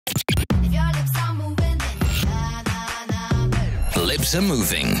Lips are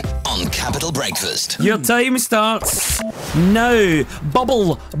moving on Capital Breakfast. Your time starts now.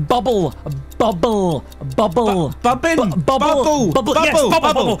 Bubble, bubble, bubble, bubble. Bubbin? Bubble, bubble, yes,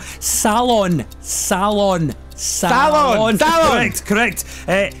 bubble, bubble. Salon, salon. Salon. Correct.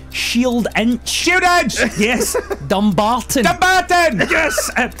 Shield inch. Shield inch. Yes. Dumbarton. Dumbarton. Yes.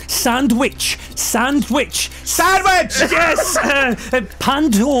 Sandwich. Sandwich. Sandwich. Yes.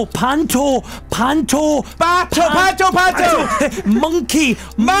 Panto. Panto. Panto. Panto. Monkey.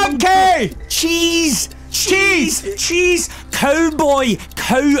 Monkey. Cheese. Cheese. Cowboy.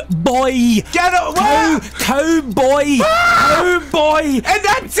 Cowboy. Get it. Cowboy. Cowboy. And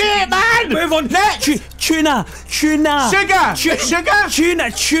that's it, man. Move on. Next. Tuna. Sugar. Yes.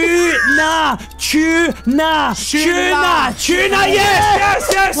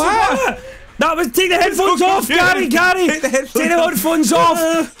 Wow. That was take the headphones off, Gary. Take the headphones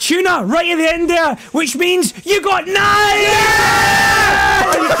off. Tuna right at the end there, which means you got 9. Yeah!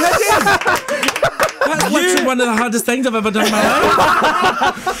 Are you kidding? That's literally one of the hardest things I've ever done in my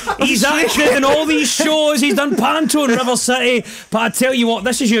life. He's actually in all these shows. He's done Panto in River City. But I tell you what,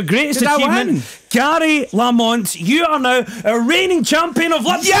 this is your greatest achievement. Gary Lamont, you are now a reigning champion of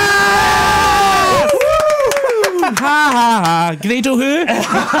Lips. Yeah! Ha ha ha. Grado who?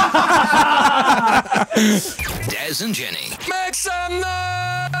 Des and Jenny. Make some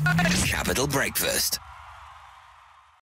noise! Capital Breakfast.